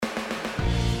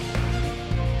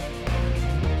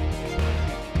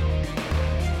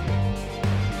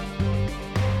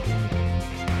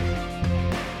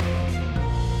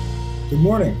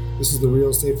morning. This is the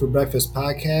Real Estate for Breakfast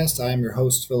podcast. I am your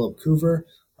host, Philip Coover,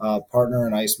 partner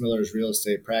in Ice Miller's Real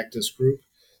Estate Practice Group.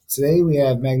 Today we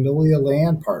have Magnolia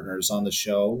Land Partners on the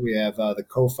show. We have the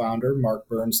co-founder, Mark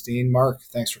Bernstein. Mark,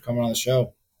 thanks for coming on the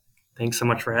show. Thanks so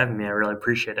much for having me. I really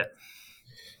appreciate it.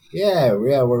 Yeah,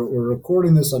 we're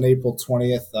recording this on April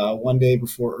 20th, one day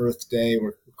before Earth Day.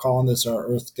 We're calling this our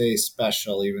Earth Day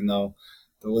special, even though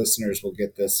the listeners will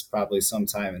get this probably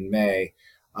sometime in May,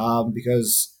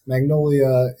 because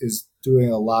Magnolia is doing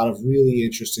a lot of really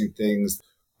interesting things.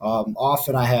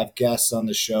 Often I have guests on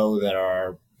the show that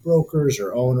are brokers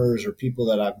or owners or people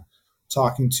that I'm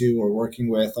talking to or working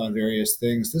with on various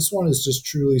things. This one is just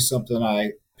truly something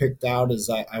I picked out as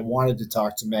I wanted to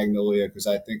talk to Magnolia because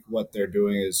I think what they're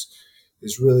doing is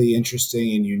really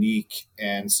interesting and unique.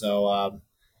 And so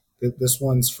this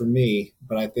one's for me,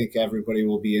 but I think everybody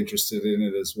will be interested in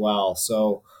it as well.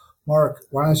 So, Mark,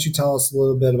 why don't you tell us a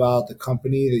little bit about the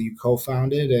company that you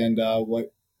co-founded and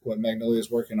what Magnolia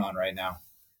is working on right now?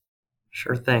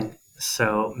 Sure thing.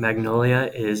 So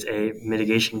Magnolia is a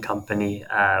mitigation company.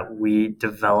 We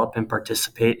develop and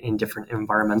participate in different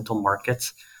environmental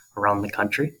markets around the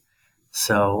country.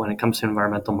 So when it comes to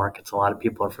environmental markets, a lot of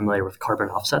people are familiar with carbon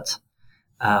offsets.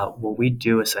 What we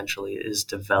do essentially is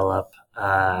develop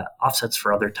offsets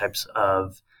for other types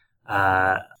of,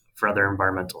 for other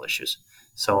environmental issues.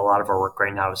 So a lot of our work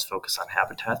right now is focused on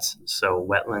habitats, so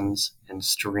wetlands and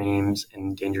streams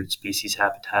and endangered species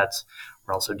habitats.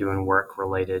 We're also doing work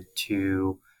related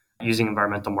to using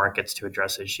environmental markets to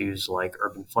address issues like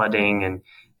urban flooding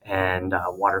and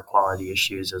water quality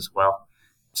issues as well.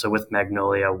 So with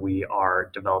Magnolia, we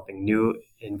are developing new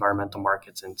environmental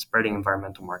markets and spreading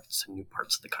environmental markets to new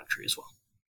parts of the country as well.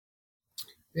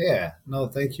 Yeah, no,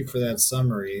 thank you for that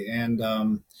summary. And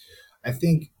I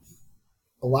think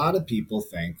a lot of people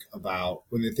think about,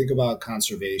 when they think about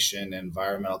conservation and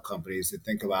environmental companies, they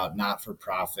think about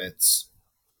not-for-profits.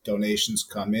 Donations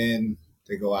come in,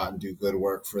 they go out and do good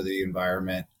work for the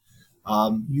environment.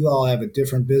 You all have a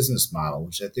different business model,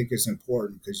 which I think is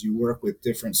important because you work with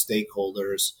different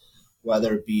stakeholders,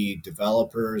 whether it be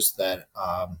developers that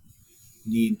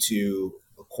need to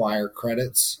acquire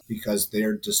credits because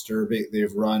they're disturbing,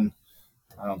 they've run,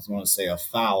 I don't want to say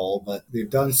afoul, but they've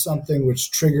done something which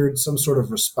triggered some sort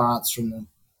of response from the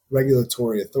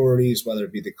regulatory authorities, whether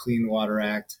it be the Clean Water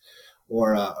Act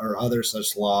or other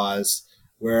such laws,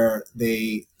 where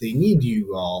they need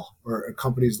you all or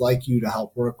companies like you to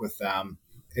help work with them.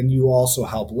 And you also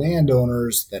help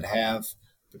landowners that have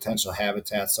potential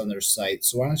habitats on their site.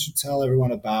 So why don't you tell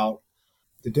everyone about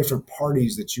the different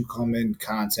parties that you come in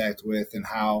contact with and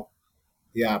how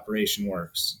the operation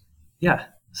works? Yeah,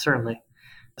 certainly.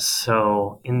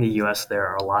 So in the U.S., there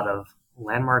are a lot of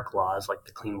landmark laws like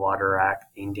the Clean Water Act,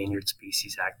 the Endangered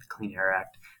Species Act, the Clean Air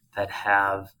Act that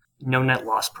have no net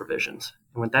loss provisions.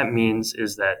 And what that means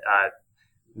is that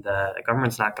the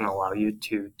government's not going to allow you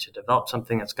to develop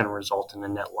something that's going to result in a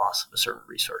net loss of a certain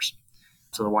resource.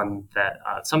 So the one that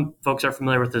some folks are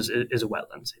familiar with is a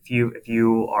wetlands. If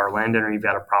you are a landowner, you've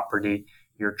got a property,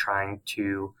 you're trying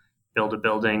to build a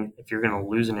building. If you're going to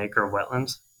lose an acre of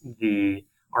wetlands, the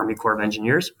Army Corps of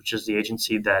Engineers, which is the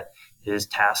agency that is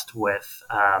tasked with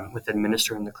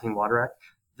administering the Clean Water Act,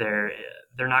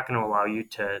 they're not going to allow you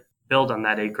to build on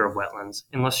that acre of wetlands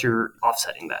unless you're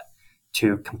offsetting that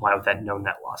to comply with that no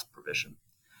net loss provision.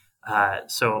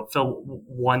 So, Phil,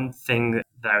 one thing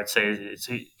that I would say is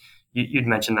you'd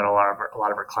mentioned that a lot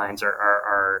of our clients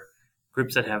are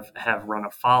groups that have run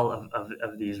afoul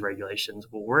of these regulations.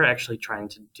 What we're actually trying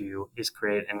to do is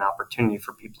create an opportunity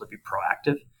for people to be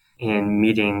proactive in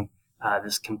meeting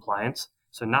this compliance.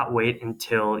 So not wait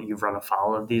until you've run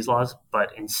afoul of these laws,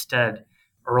 but instead,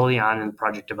 early on in the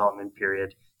project development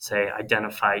period, say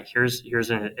identify here's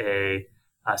a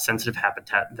sensitive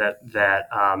habitat that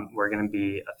we're going to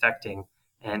be affecting,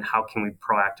 and how can we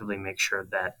proactively make sure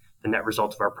that the net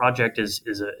result of our project is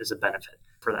a benefit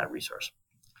for that resource.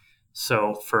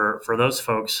 So for those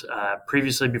folks,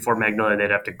 previously before Magnolia,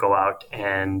 they'd have to go out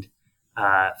and,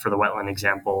 for the wetland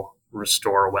example,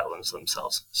 restore wetlands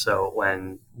themselves. So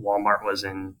when Walmart was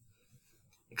in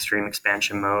extreme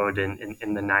expansion mode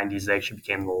in the 90s, they actually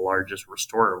became the largest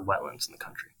restorer of wetlands in the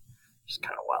country, which is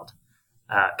kind of wild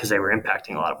because they were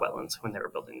impacting a lot of wetlands when they were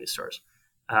building these stores.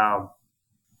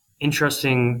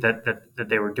 Interesting that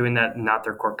they were doing that, not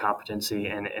their core competency.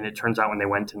 And it turns out when they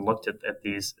went and looked at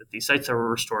these sites that were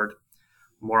restored,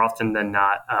 more often than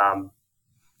not,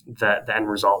 the end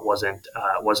result wasn't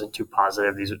too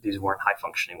positive. These weren't high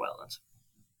functioning wetlands.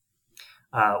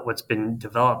 What's been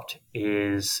developed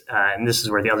is, and this is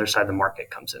where the other side of the market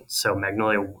comes in. So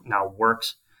Magnolia now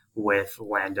works with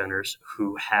landowners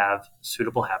who have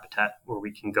suitable habitat where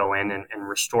we can go in and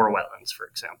restore wetlands, for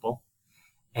example.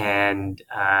 And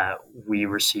we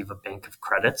receive a bank of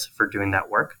credits for doing that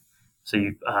work. So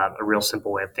a real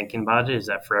simple way of thinking about it is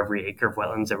that for every acre of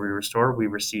wetlands that we restore, we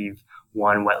receive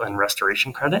one wetland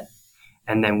restoration credit.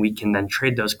 And then we can then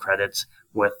trade those credits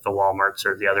with the Walmarts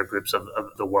or the other groups of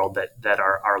the world that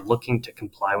are looking to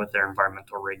comply with their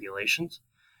environmental regulations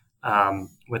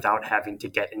without having to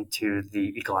get into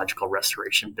the ecological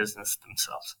restoration business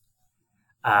themselves.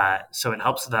 So it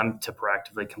helps them to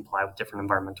proactively comply with different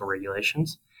environmental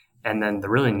regulations. And then the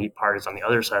really neat part is on the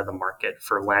other side of the market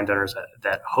for landowners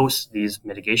that host these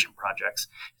mitigation projects,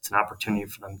 it's an opportunity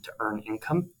for them to earn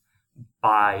income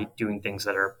by doing things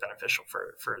that are beneficial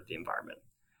for the environment.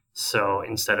 So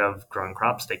instead of growing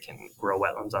crops, they can grow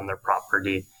wetlands on their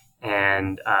property.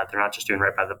 And they're not just doing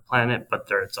right by the planet, but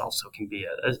it also can be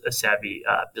a savvy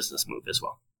business move as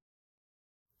well.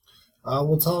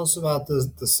 Well, tell us about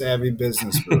the savvy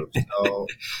business move. So,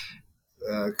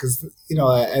 because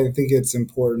I think it's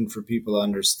important for people to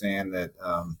understand that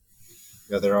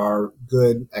there are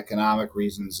good economic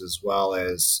reasons as well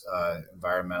as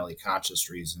environmentally conscious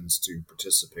reasons to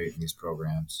participate in these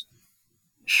programs.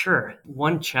 Sure.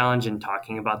 One challenge in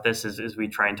talking about this is we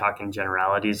try and talk in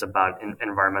generalities about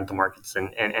environmental markets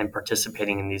and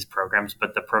participating in these programs,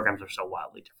 but the programs are so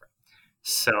wildly different.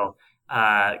 So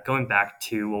going back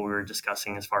to what we were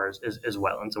discussing as far as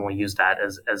wetlands, and we'll use that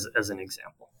as an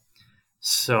example.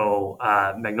 So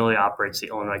Magnolia operates the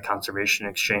Illinois Conservation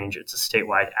Exchange. It's a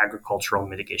statewide agricultural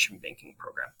mitigation banking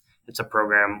program. It's a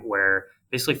program where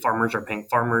basically farmers are paying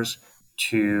farmers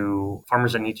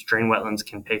that need to drain wetlands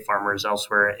can pay farmers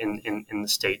elsewhere in the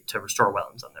state to restore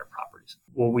wetlands on their properties.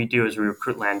 What we do is we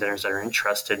recruit landowners that are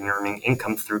interested in earning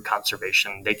income through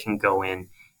conservation. They can go in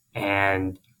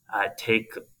and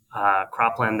take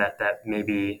cropland that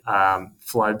maybe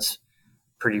floods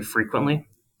pretty frequently.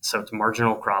 So it's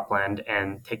marginal cropland,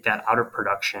 and take that out of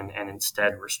production and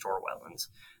instead restore wetlands.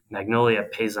 Magnolia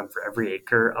pays them for every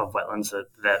acre of wetlands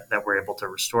that we're able to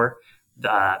restore.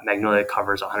 Magnolia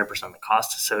covers 100% of the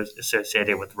cost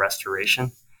associated with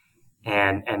restoration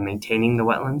and maintaining the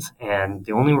wetlands. And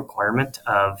the only requirement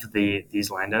of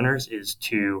these landowners is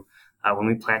to, when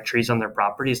we plant trees on their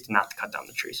property, is to not to cut down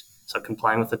the trees. So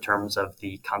complying with the terms of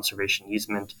the conservation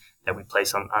easement that we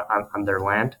place on their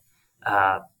land.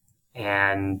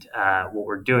 And what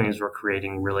we're doing is we're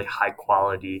creating really high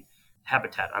quality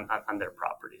habitat on their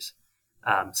properties.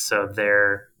 So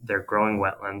they're growing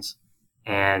wetlands,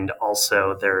 and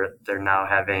also they're now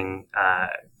having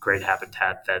great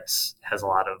habitat has a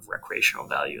lot of recreational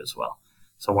value as well.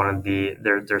 So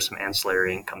there's some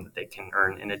ancillary income that they can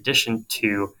earn in addition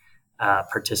to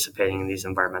participating in these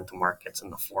environmental markets in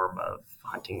the form of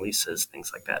hunting leases,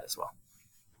 things like that as well.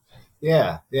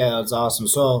 Yeah, that's awesome.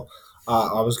 So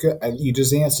I was good. You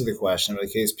just answered the question, but in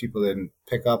case people didn't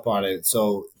pick up on it.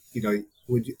 So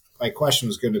my question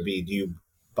was going to be: do you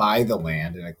buy the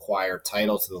land and acquire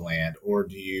title to the land, or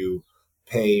do you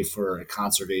pay for a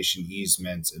conservation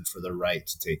easement and for the right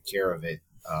to take care of it?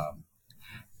 And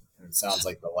it sounds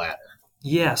like the latter.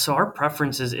 Yeah, so our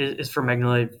preference is for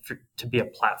Magnolia to be a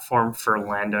platform for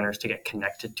landowners to get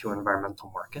connected to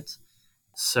environmental markets.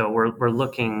 So we're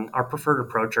looking, our preferred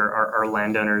approach are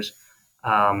landowners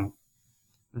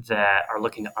that are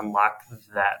looking to unlock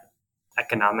that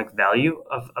economic value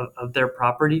of their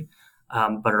property,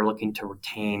 but are looking to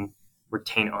retain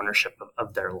ownership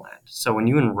of their land. So when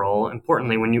you enroll,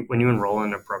 importantly, when you enroll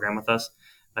in a program with us,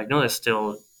 Magnolia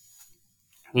still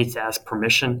needs to ask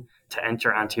permission to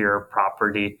enter onto your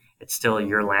property. It's still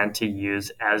your land to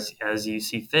use as you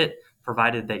see fit,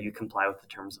 provided that you comply with the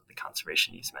terms of the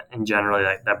conservation easement. And generally,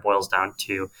 that boils down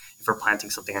to, if we're planting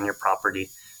something on your property,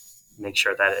 make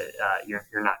sure that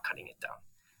you're not cutting it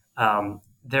down.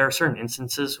 There are certain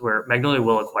instances where Magnolia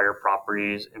will acquire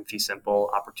properties in fee simple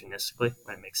opportunistically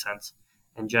when it makes sense.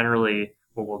 And generally,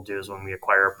 what we'll do is when we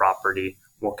acquire a property,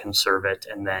 we'll conserve it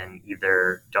and then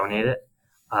either donate it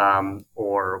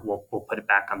or we'll put it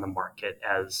back on the market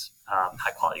as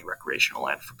high quality recreational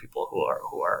land for people who are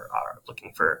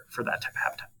looking for that type of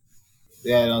habitat.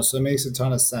 Yeah, no, so it makes a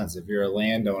ton of sense. If you're a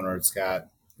landowner, it's got,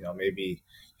 maybe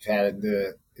you've had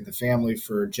it in the family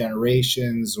for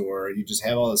generations, or you just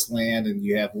have all this land, and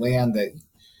you have land that,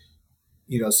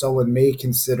 someone may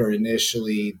consider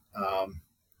initially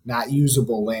not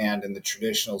usable land in the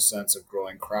traditional sense of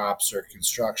growing crops or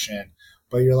construction.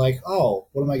 But you're like, oh,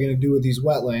 what am I going to do with these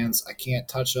wetlands? I can't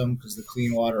touch them because the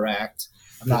Clean Water Act,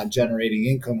 I'm not generating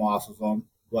income off of them.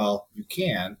 Well, you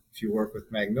can. If you work with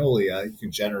Magnolia, you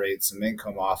can generate some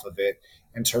income off of it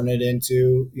and turn it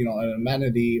into, an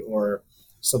amenity or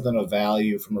something of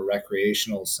value from a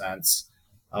recreational sense,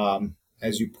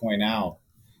 as you point out.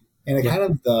 And it Yeah. kind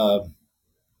of the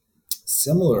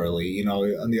similarly,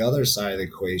 on the other side of the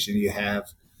equation, you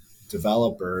have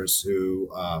developers who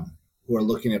are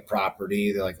looking at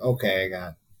property. They're like, okay, I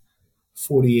got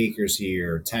 40 acres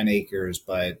here, 10 acres,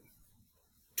 but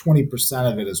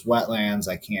 20% of it is wetlands.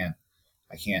 I can't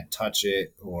touch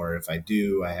it, or if I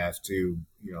do, I have to,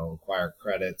 acquire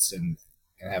credits and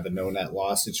have a no net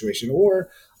loss situation. Or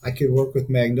I could work with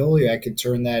Magnolia. I could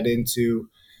turn that into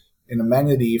an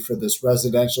amenity for this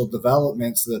residential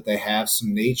development so that they have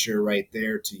some nature right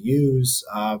there to use,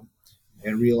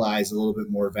 and realize a little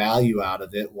bit more value out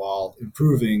of it while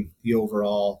improving the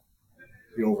overall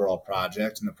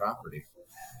project and the property.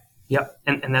 Yep,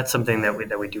 and that's something that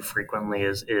we do frequently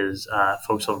is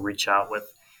folks will reach out with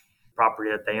property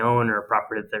that they own or a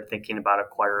property that they're thinking about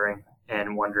acquiring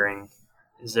and wondering,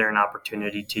 is there an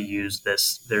opportunity to use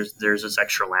this? There's this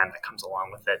extra land that comes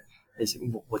along with it.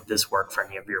 Would this work for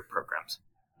any of your programs?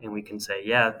 And we can say,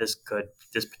 yeah, this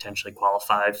potentially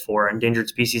qualify for endangered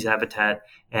species habitat,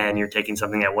 and you're taking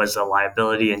something that was a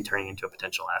liability and turning into a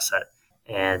potential asset.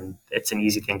 And it's an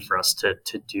easy thing for us to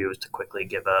do, is to quickly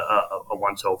give a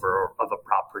once over of a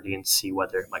property and see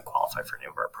whether it might qualify for any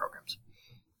of our programs.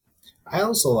 I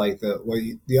also like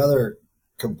the other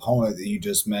component that you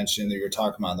just mentioned that you're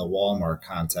talking about in the Walmart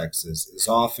context is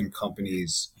often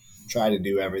companies try to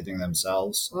do everything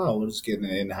themselves. Oh, we'll just get an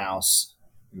in-house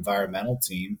environmental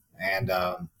team, and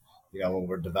when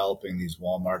we're developing these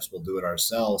WalMarts, we'll do it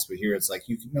ourselves. But here it's like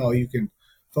you can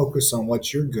focus on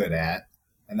what you're good at,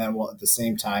 and then we'll at the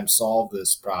same time solve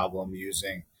this problem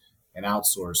using an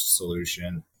outsourced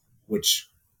solution, which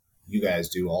you guys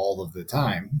do all of the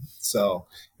time. So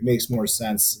it makes more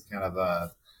sense kind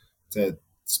of to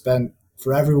spend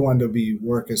for everyone to be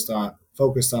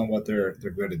focused on what they're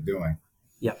good at doing.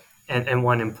 Yeah. And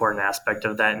one important aspect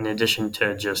of that, in addition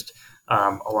to just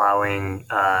allowing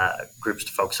groups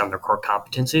to focus on their core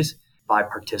competencies, by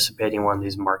participating in one of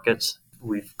these markets,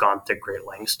 we've gone to great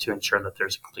lengths to ensure that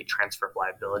there's a complete transfer of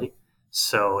liability.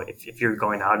 So if you're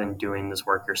going out and doing this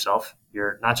work yourself,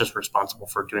 you're not just responsible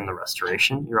for doing the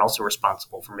restoration, you're also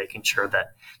responsible for making sure that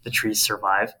the trees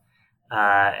survive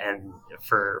and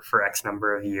for X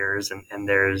number of years. And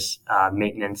there's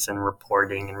maintenance and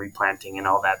reporting and replanting and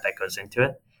all that goes into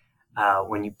it.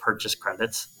 When you purchase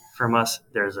credits from us,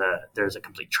 there's a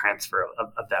complete transfer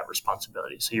of that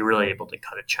responsibility. So you're really able to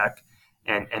cut a check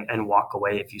and walk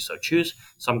away if you so choose.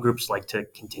 Some groups like to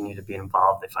continue to be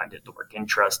involved. They find the work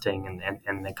interesting,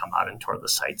 and they come out and tour the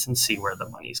sites and see where the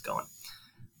money's going.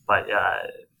 But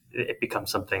it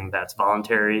becomes something that's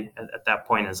voluntary at that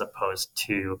point, as opposed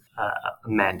to a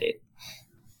mandate.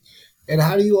 And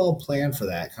how do you all plan for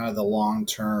that, kind of the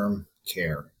long-term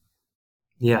care?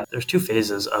 Yeah, there's two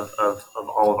phases of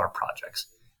all of our projects.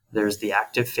 There's the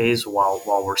active phase while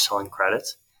we're selling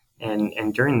credits,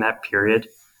 and during that period,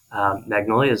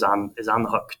 Magnolia is on the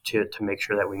hook to make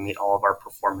sure that we meet all of our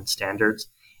performance standards.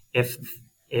 If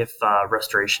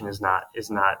restoration is not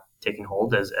taking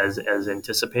hold as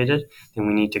anticipated, then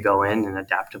we need to go in and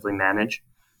adaptively manage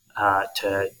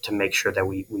to make sure that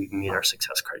we meet our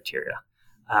success criteria.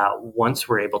 Once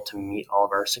we're able to meet all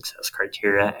of our success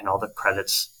criteria and all the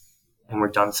credits, and we're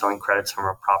done selling credits from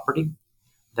our property,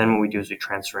 then what we do is we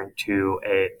transfer into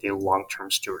the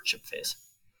long-term stewardship phase.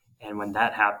 And when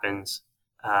that happens,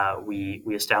 we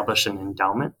establish an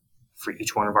endowment for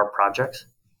each one of our projects,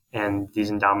 and these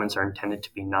endowments are intended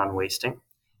to be non-wasting,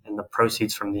 and the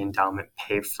proceeds from the endowment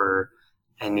pay for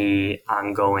any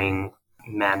ongoing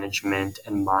management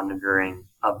and monitoring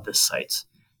of the sites.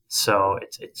 So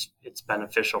it's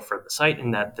beneficial for the site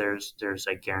in that there's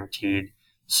a guaranteed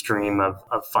stream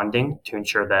of funding to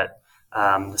ensure that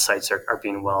the sites are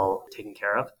being well taken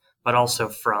care of, but also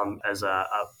as a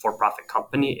for-profit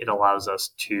company, it allows us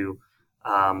to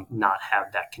not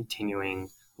have that continuing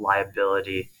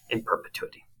liability in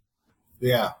perpetuity.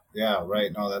 Yeah,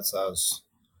 right. No, that's I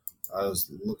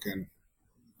was looking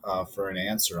for an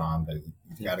answer on, but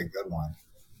you've got a good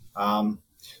one.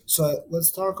 So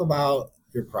let's talk about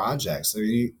your projects.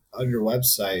 On your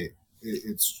website,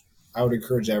 it's I would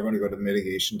encourage everyone to go to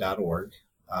mitigation.org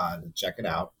to check it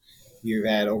out. You've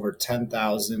had over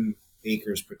 10,000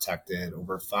 acres protected,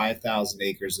 over 5,000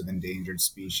 acres of endangered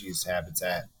species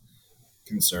habitat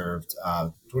conserved,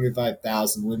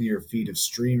 25,000 linear feet of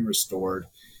stream restored,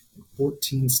 and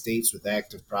 14 states with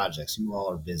active projects. You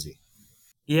all are busy.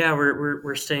 Yeah,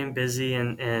 we're staying busy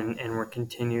and we're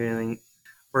continuing.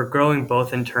 We're growing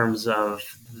both in terms of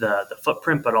the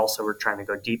footprint, but also we're trying to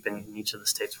go deep in each of the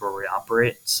states where we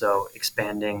operate. So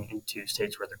expanding into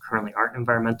states where there currently aren't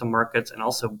environmental markets, and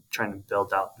also trying to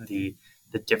build out the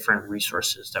the different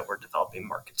resources that we're developing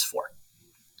markets for.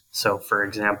 So, for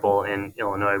example, in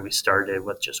Illinois, we started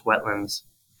with just wetlands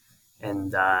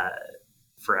and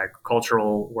for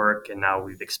agricultural work, and now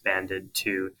we've expanded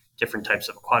to different types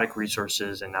of aquatic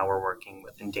resources, and now we're working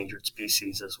with endangered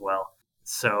species as well.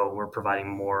 So we're providing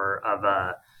more of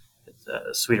a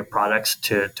suite of products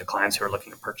to clients who are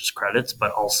looking to purchase credits,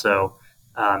 but also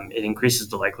it increases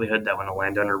the likelihood that when a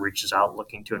landowner reaches out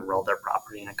looking to enroll their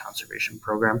property in a conservation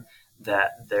program,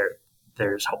 that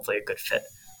there's hopefully a good fit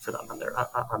for them on their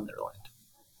land.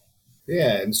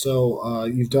 Yeah, and so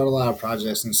you've done a lot of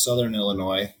projects in Southern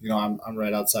Illinois. I'm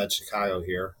right outside Chicago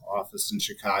here, office in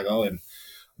Chicago, and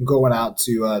I'm going out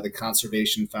to the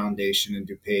Conservation Foundation in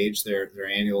DuPage, their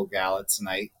annual gala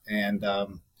tonight, and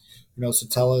so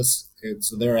tell us.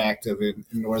 So they're active in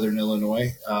Northern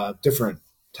Illinois, different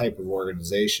type of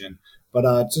organization,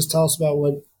 but just tell us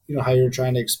about how you're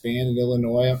trying to expand in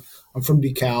Illinois. I'm from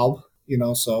DeKalb,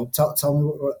 so tell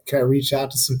me can I reach out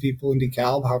to some people in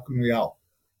DeKalb? How can we help?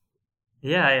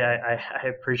 Yeah, I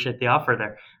appreciate the offer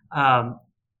there.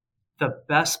 The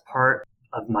best part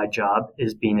of my job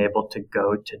is being able to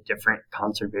go to different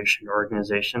conservation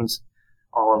organizations,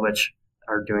 all of which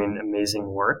are doing amazing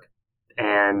work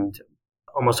and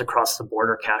almost across the board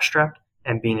are cash strapped,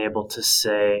 and being able to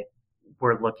say,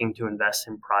 we're looking to invest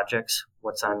in projects.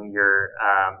 What's on your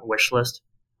wish list?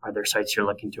 Are there sites you're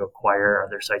looking to acquire? Are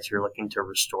there sites you're looking to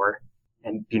restore?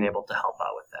 And being able to help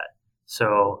out with that.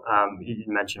 So you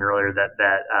mentioned earlier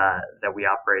that we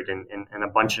operate in a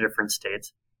bunch of different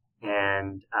states,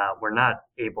 and we're not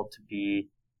able to be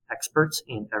experts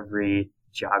in every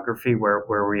geography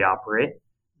where we operate,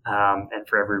 and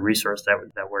for every resource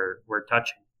that we're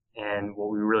touching. And what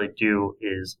we really do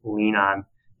is lean on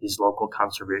these local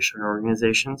conservation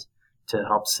organizations to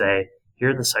help say,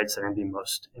 here are the sites that are going to be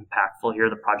most impactful. Here are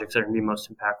the projects that are going to be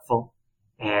most impactful.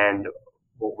 And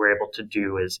what we're able to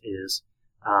do is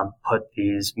put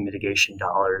these mitigation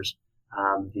dollars,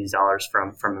 these dollars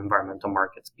from environmental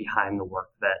markets behind the work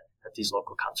that these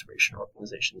local conservation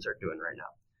organizations are doing right now.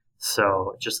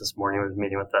 So just this morning, I was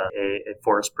meeting with a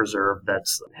forest preserve that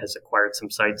has acquired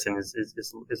some sites and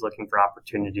is looking for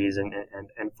opportunities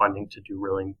and funding to do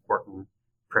really important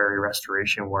prairie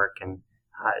restoration work. And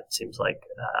it seems like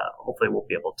hopefully we'll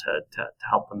be able to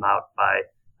help them out by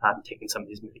taking some of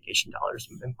these mitigation dollars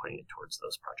and putting it towards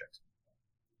those projects.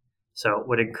 So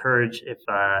would encourage if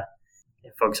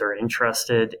folks are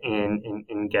interested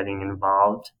in getting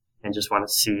involved and just want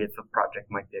to see if a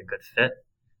project might be a good fit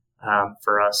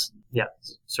for us, yeah,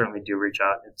 certainly do reach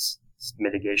out. It's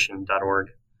mitigation.org.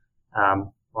 A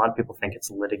lot of people think it's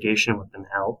litigation with an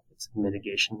L. It's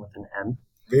mitigation with an M.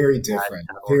 Very different.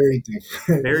 Very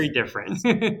different. Very different.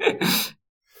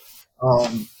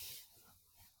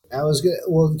 I was good.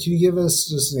 Well, can you give us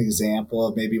just an example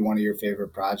of maybe one of your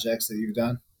favorite projects that you've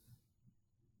done?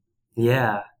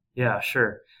 Yeah,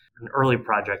 sure. An early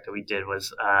project that we did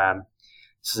was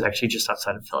this is actually just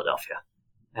outside of Philadelphia,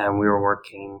 and we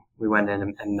went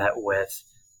in and met with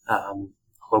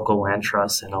local land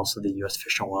trusts and also the U.S.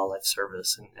 Fish and Wildlife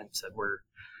Service, and said we're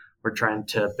trying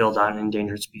to build out an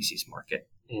endangered species market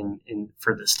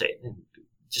for the state, and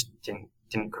just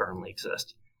didn't currently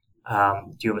exist.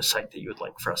 Do you have a site that you would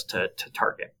like for us to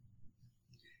target?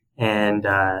 And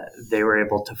they were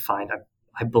able to find,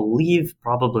 I believe,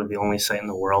 probably the only site in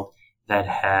the world that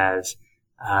has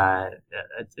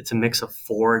it's a mix of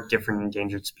 4 different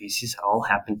endangered species that all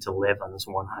happen to live on this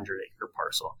 100-acre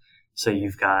parcel. So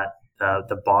you've got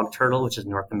the bog turtle, which is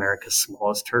North America's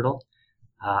smallest turtle.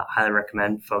 Highly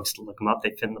recommend folks to look them up.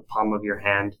 They fit in the palm of your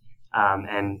hand,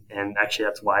 and actually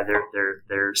that's why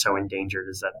they're so endangered,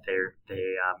 is that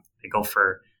they go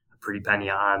for a pretty penny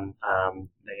on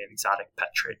the exotic pet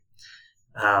trade.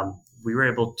 We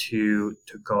were able to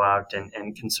go out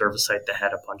and conserve a site that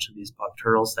had a bunch of these bog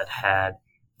turtles that had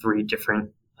 3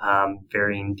 different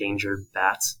very endangered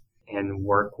bats, and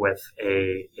work with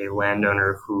a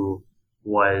landowner who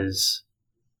was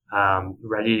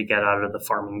ready to get out of the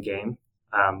farming game,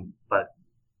 but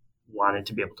wanted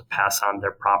to be able to pass on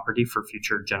their property for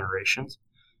future generations.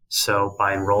 So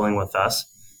by enrolling with us,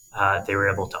 they were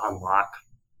able to unlock.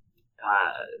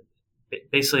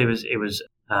 Basically, it was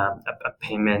a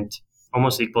payment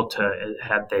almost equal to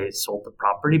had they sold the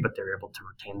property, but they were able to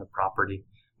retain the property.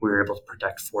 We were able to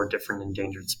protect 4 different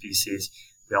endangered species.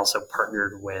 We also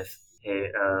partnered with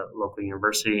a local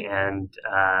university and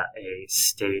a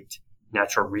state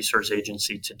natural resource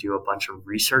agency to do a bunch of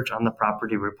research on the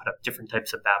property. We put up different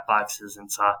types of bat boxes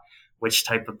and saw which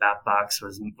type of bat box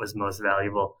was most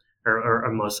valuable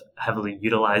or most heavily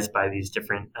utilized by these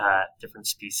different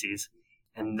species.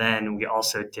 And then we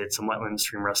also did some wetland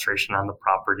stream restoration on the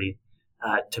property,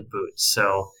 to boot.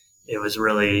 So it was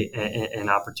really an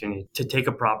opportunity to take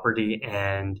a property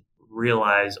and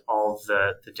realize all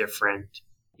the different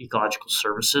ecological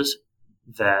services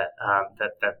that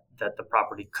the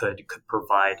property could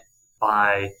provide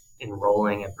by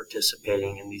enrolling and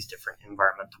participating in these different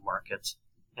environmental markets,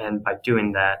 and by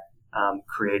doing that,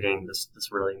 creating this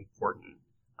really important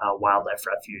wildlife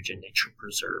refuge and nature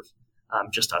preserve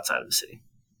just outside of the city.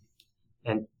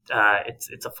 And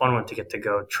it's a fun one to get to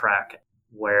go track,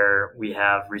 where we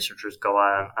have researchers go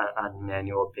on an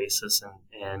annual basis,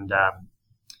 and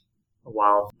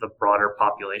while the broader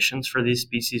populations for these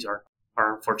species are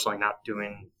unfortunately not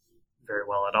doing very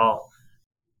well at all,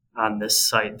 on this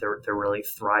site they're really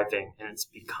thriving, and it's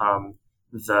become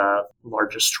the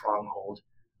largest stronghold,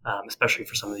 especially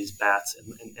for some of these bats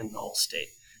in the whole state.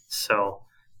 So,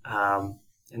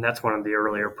 and that's one of the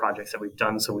earlier projects that we've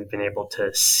done. So we've been able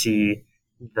to see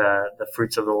the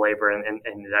fruits of the labor and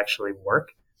it actually work.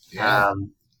 Yeah.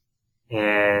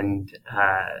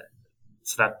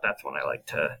 So that's one I like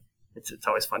to. It's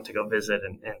always fun to go visit,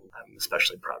 and I'm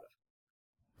especially proud of.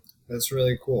 That's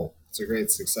really cool. It's a great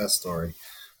success story.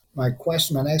 My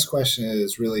next question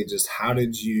is really just how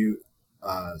did you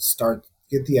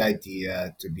get the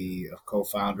idea to be a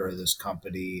co-founder of this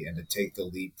company and to take the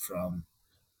leap from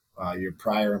your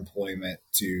prior employment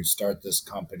to start this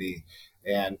company?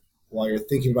 And while you're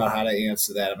thinking about how to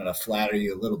answer that, I'm going to flatter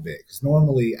you a little bit, because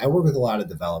normally I work with a lot of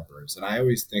developers, and I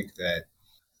always think that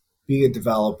being a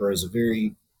developer is a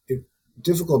very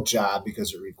difficult job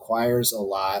because it requires a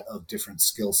lot of different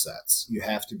skill sets. You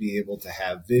have to be able to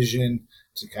have vision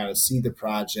to kind of see the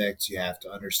project. You have to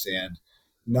understand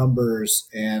numbers,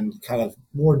 and kind of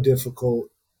more difficult,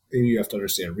 maybe you have to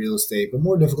understand real estate, but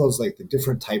more difficult is like the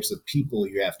different types of people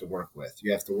you have to work with.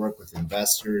 You have to work with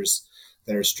investors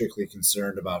that are strictly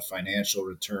concerned about financial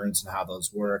returns and how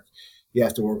those work. You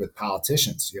have to work with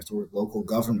politicians. You have to work with local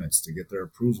governments to get their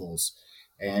approvals.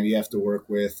 And you have to work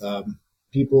with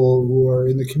people who are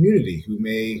in the community who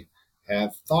may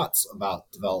have thoughts about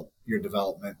your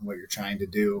development and what you're trying to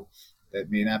do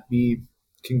that may not be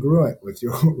congruent with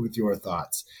your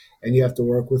thoughts. And you have to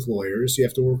work with lawyers. You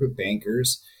have to work with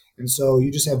bankers. And so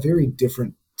you just have very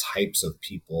different types of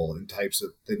people and types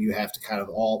of that you have to kind of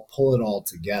all pull it all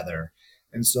together.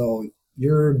 And so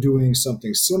you're doing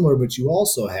something similar, but you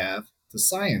also have the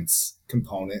science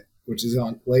component, which is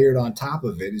layered on top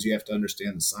of it, is you have to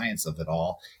understand the science of it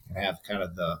all and have kind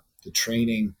of the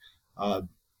training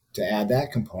to add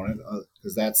that component,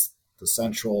 because that's the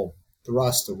central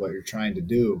thrust of what you're trying to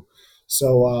do.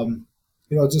 So,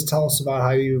 just tell us about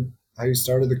how you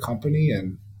started the company,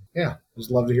 and yeah,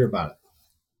 just love to hear about it.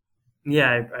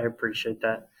 Yeah, I appreciate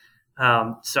that.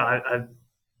 So I've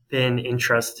been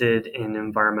interested in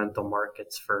environmental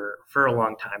markets for a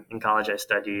long time. In college, I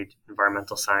studied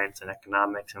environmental science and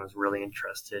economics, and was really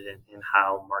interested in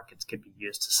how markets could be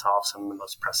used to solve some of the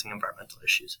most pressing environmental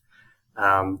issues.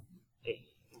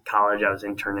 In college, I was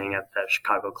interning at the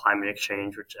Chicago Climate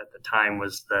Exchange, which at the time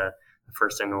was the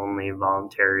first and only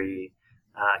voluntary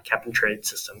cap and trade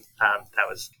system that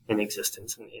was in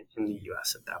existence in the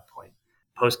U.S. at that point.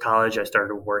 Post college, I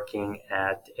started working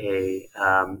at a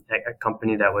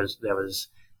company that was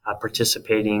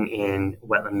participating in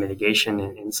wetland mitigation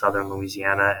in southern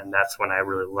Louisiana, and that's when I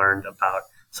really learned about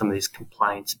some of these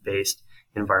compliance-based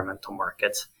environmental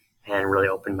markets, and really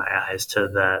opened my eyes to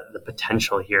the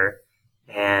potential here.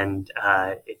 And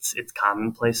it's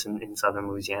commonplace in southern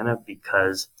Louisiana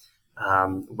because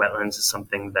wetlands is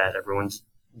something that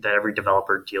every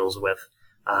developer deals with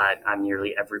on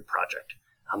nearly every project.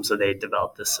 So they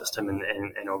developed this system,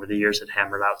 and over the years, it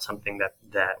hammered out something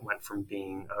that went from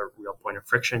being a real point of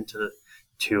friction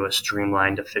to a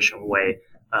streamlined, efficient way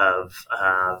of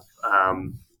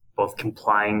both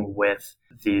complying with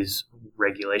these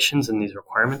regulations and these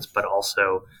requirements, but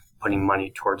also putting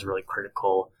money towards really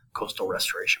critical coastal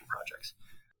restoration projects.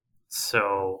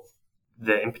 So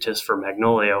the impetus for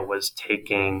Magnolia was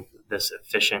taking this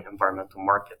efficient environmental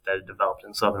market that had developed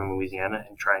in southern Louisiana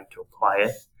and trying to apply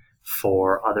it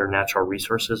for other natural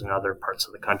resources in other parts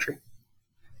of the country.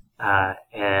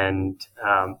 And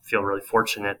feel really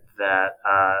fortunate that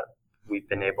we've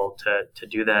been able to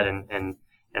do that and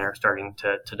are starting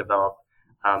to develop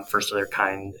first of their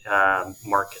kind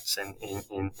markets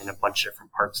in a bunch of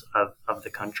different parts of the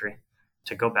country.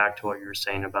 To go back to what you were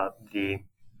saying about the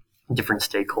different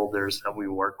stakeholders that we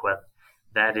work with,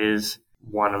 that is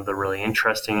one of the really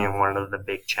interesting and one of the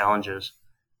big challenges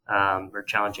or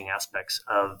challenging aspects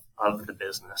of the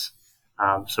business.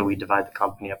 So we divide the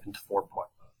company up into four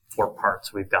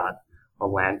parts. We've got a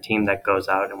land team that goes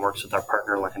out and works with our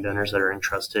partner landowners that are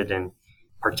interested in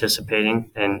participating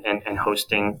and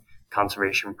hosting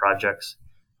conservation projects.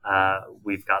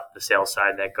 We've got the sales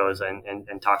side that goes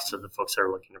and talks to the folks that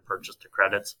are looking to purchase the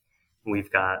credits.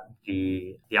 We've got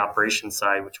the operations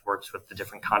side, which works with the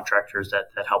different contractors that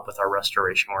help with our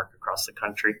restoration work across the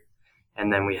country.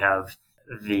 And then we have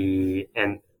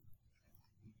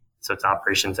so it's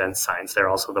operations and science. They're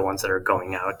also the ones that are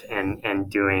going out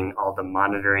and doing all the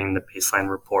monitoring, the baseline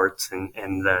reports,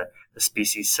 and the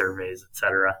species surveys, et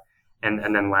cetera.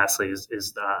 And then lastly is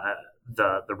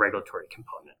the regulatory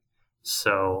component.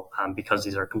 So because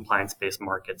these are compliance-based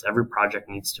markets, every project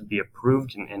needs to be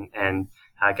approved and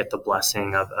get the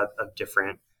blessing of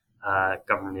different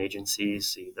government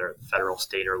agencies, either federal,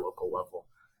 state, or local level.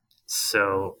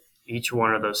 So each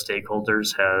one of those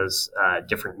stakeholders has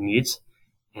different needs,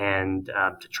 and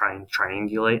to try and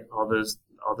triangulate all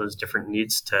those different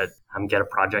needs to get a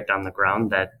project on the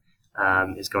ground that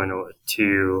is going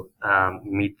to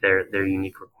meet their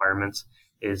unique requirements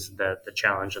is the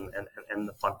challenge and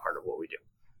the fun part of what we do.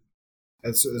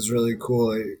 It's really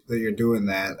cool that you're doing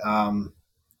that.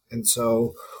 And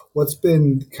so what's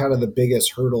been kind of the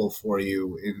biggest hurdle for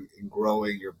you in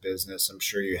growing your business? I'm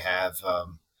sure you have a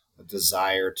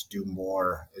desire to do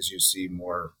more as you see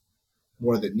more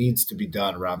that needs to be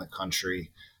done around the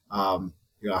country. So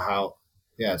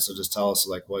just tell us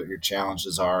like what your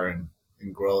challenges are in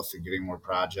growth and getting more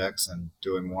projects and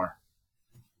doing more.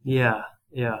 Yeah.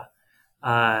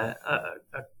 A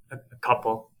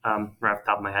couple right off the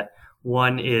top of my head.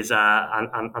 One is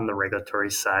on the regulatory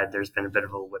side. There's been a bit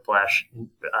of a whiplash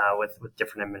with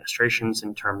different administrations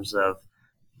in terms of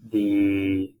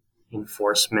the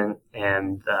enforcement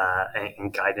and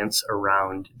guidance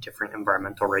around different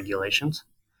environmental regulations.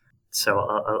 So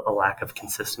a lack of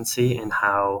consistency in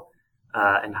how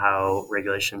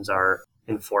regulations are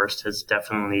enforced is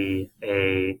definitely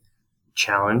a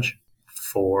challenge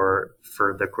for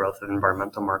the growth of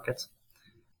environmental markets.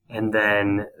 And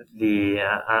then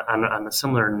on a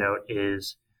similar note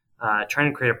is trying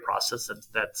to create a process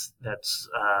that's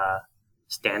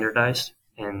standardized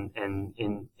and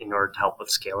in order to help with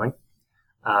scaling.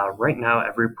 Right now,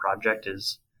 every project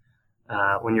is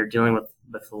when you're dealing with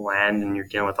the land and you're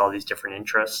dealing with all these different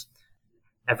interests,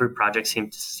 every project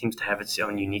seems to have its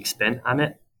own unique spin on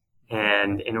it.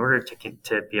 And in order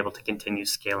to be able to continue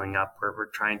scaling up, we're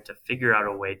trying to figure out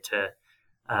a way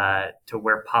to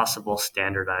where possible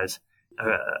standardize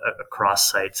across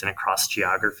sites and across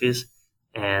geographies.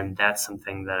 And that's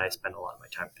something that I spend a lot of my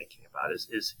time thinking about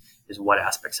is what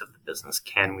aspects of the business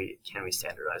can we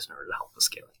standardize in order to help with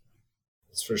scaling.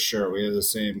 It's for sure. We have the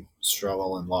same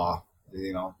struggle in law.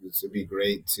 It'd be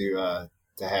great to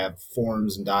have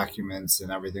forms and documents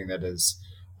and everything that is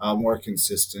more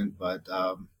consistent, but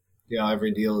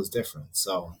every deal is different.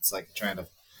 So it's like trying to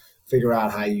figure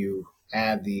out how you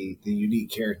add the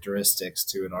unique characteristics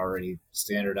to an already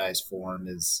standardized form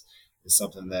is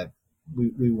something that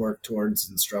we work towards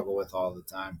and struggle with all the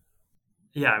time.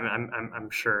 Yeah, I'm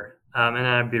sure. And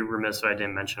I'd be remiss if I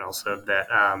didn't mention also that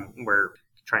we're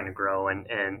trying to grow and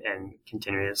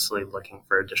continuously looking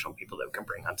for additional people that we can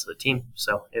bring onto the team.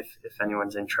 So if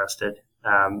anyone's interested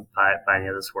by any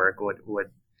of this work, would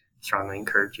strongly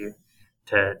encourage you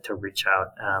to reach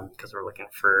out because we're looking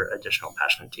for additional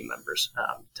passionate team members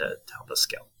to help us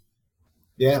scale.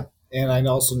 Yeah, and I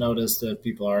also noticed that if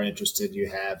people are interested, you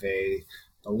have a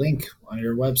link on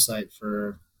your website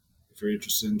for if you're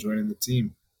interested in joining the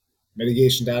team,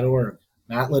 mitigation.org,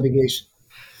 not litigation.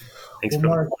 Thanks,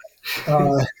 Mark.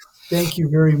 Thank you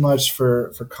very much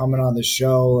for coming on the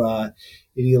show.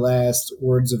 Any last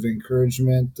words of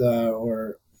encouragement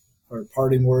or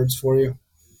parting words for you?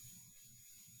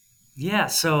 Yeah,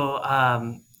 so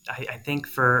I think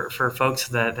for folks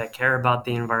that care about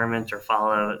the environment or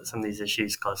follow some of these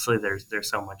issues closely, there's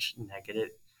so much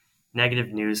negative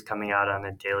news coming out on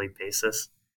a daily basis,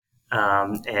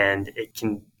 and it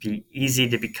can be easy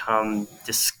to become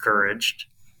discouraged.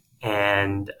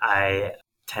 And I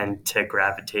tend to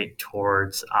gravitate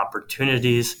towards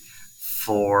opportunities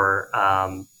for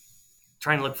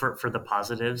trying to look for the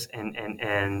positives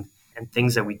and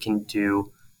things that we can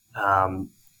do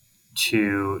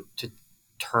to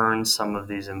turn some of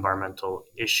these environmental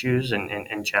issues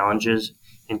and challenges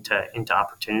into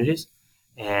opportunities.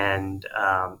 And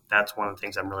that's one of the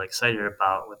things I'm really excited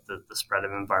about with the spread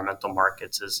of environmental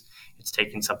markets is it's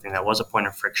taking something that was a point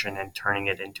of friction and turning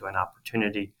it into an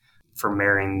opportunity for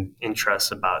marrying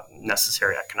interests about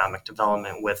necessary economic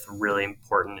development with really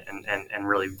important and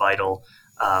really vital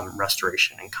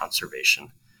restoration and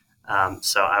conservation.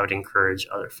 So I would encourage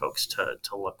other folks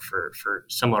to look for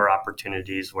similar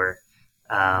opportunities where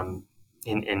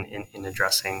in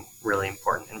addressing really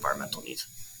important environmental needs.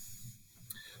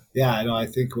 Yeah, I know. I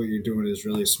think what you're doing is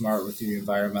really smart with the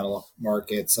environmental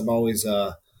markets. I'm always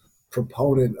a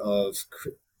proponent of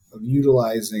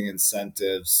utilizing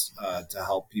incentives to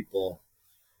help people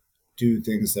do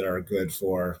things that are good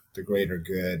for the greater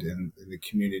good and the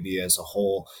community as a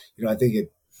whole. I think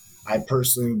I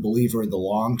personally am a believer in the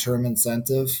long term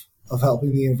incentive of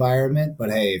helping the environment.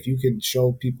 But hey, if you can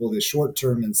show people the short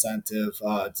term incentive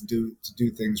to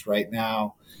do things right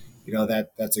now,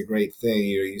 that's a great thing.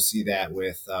 You see that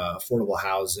with affordable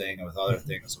housing and with other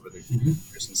things where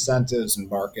Mhm. there's incentives and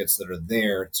markets that are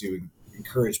there to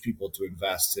encourage people to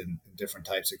invest in different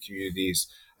types of communities.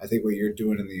 I think what you're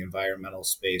doing in the environmental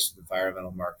space, with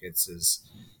environmental markets,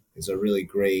 is a really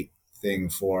great thing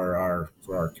for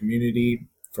our community,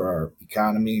 for our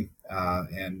economy,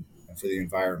 and for the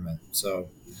environment. So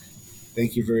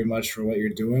thank you very much for what you're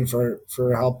doing for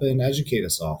helping educate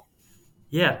us all.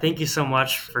 Yeah, thank you so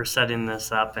much for setting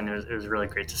this up, and it was really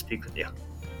great to speak with you.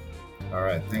 All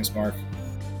right, thanks, Mark.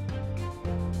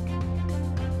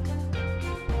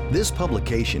 This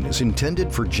publication is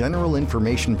intended for general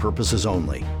information purposes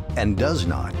only and does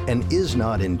not and is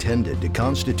not intended to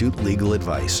constitute legal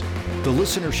advice. The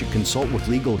listener should consult with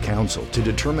legal counsel to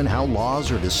determine how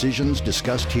laws or decisions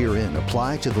discussed herein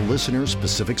apply to the listener's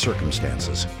specific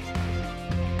circumstances.